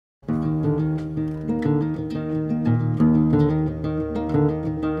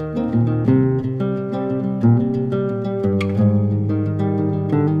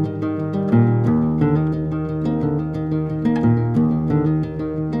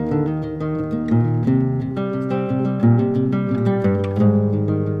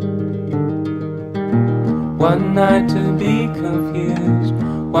One night to be confused,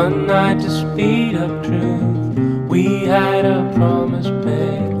 one night to speed up truth. We had a promise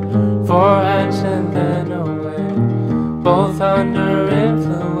made, 4 hands and then away, both under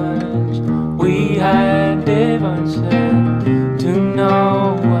influence. We had divine sense to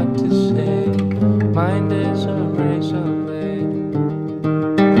know what to say. Mind is a razor blade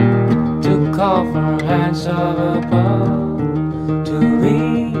to call for hands of above, to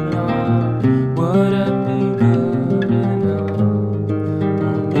lean on. Would it be good enough for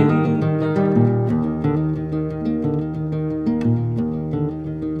me now?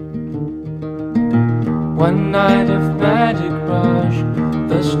 One night of magic rush,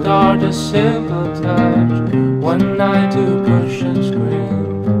 the start a simple touch. One night to push and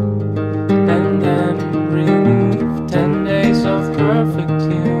scream, and then relief. 10 days of perfect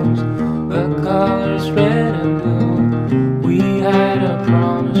tunes, the colors red and blue. We had a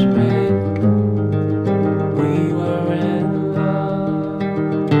promise made, we were in love.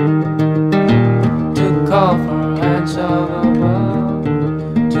 To call for hands of above,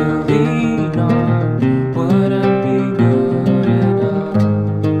 to lean on. Would it be good enough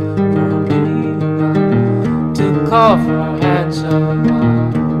for me now? To call for hands of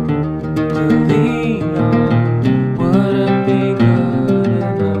above, to lean on. Would it be good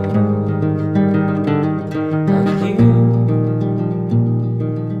enough? And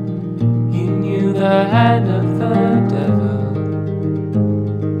you knew the hand of the devil,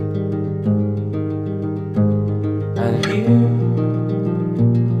 and you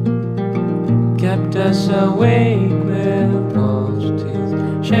kept us awake with false teeth,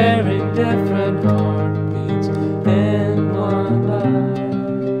 sharing different hearts.